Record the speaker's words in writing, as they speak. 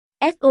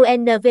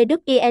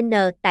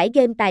SUNVWIN tải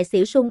game tài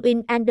xỉu Sun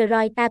Win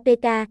Android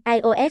APK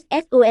iOS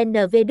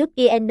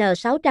SUNVWIN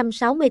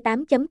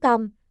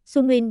 668.com.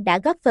 Sun Win đã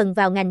góp phần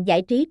vào ngành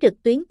giải trí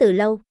trực tuyến từ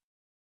lâu.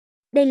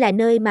 Đây là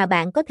nơi mà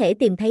bạn có thể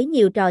tìm thấy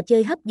nhiều trò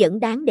chơi hấp dẫn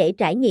đáng để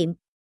trải nghiệm.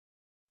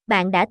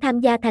 Bạn đã tham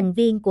gia thành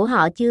viên của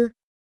họ chưa?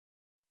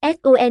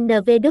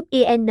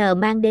 SUNVWIN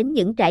mang đến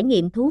những trải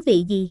nghiệm thú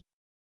vị gì?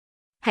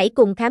 Hãy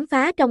cùng khám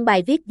phá trong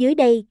bài viết dưới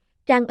đây.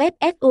 Trang web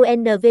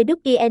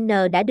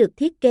SUNVWIN đã được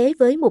thiết kế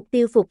với mục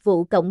tiêu phục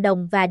vụ cộng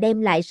đồng và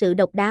đem lại sự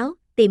độc đáo.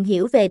 Tìm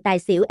hiểu về tài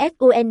xỉu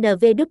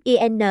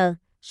SUNVWIN,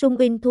 Sun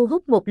Win thu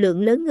hút một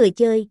lượng lớn người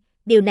chơi.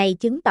 Điều này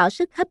chứng tỏ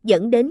sức hấp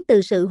dẫn đến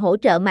từ sự hỗ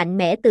trợ mạnh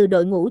mẽ từ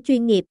đội ngũ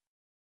chuyên nghiệp.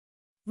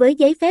 Với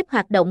giấy phép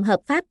hoạt động hợp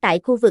pháp tại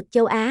khu vực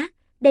châu Á,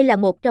 đây là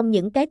một trong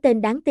những cái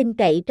tên đáng tin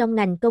cậy trong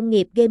ngành công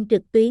nghiệp game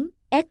trực tuyến.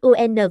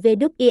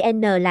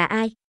 SUNVWIN là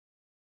ai?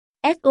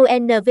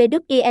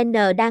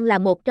 SUNVWIN đang là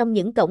một trong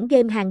những cổng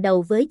game hàng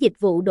đầu với dịch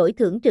vụ đổi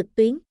thưởng trực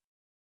tuyến.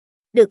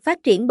 Được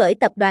phát triển bởi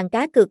tập đoàn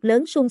cá cược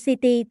lớn Sun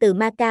City từ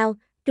Macau,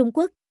 Trung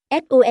Quốc,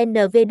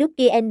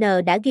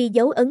 SUNVWIN đã ghi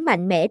dấu ấn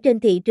mạnh mẽ trên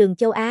thị trường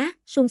châu Á.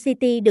 Sun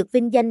City được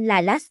vinh danh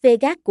là Las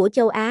Vegas của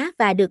châu Á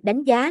và được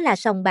đánh giá là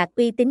sòng bạc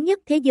uy tín nhất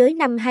thế giới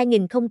năm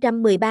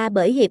 2013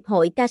 bởi Hiệp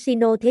hội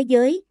Casino Thế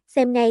giới.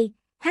 Xem ngay: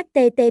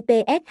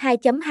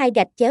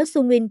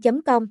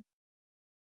 https://sunwin.com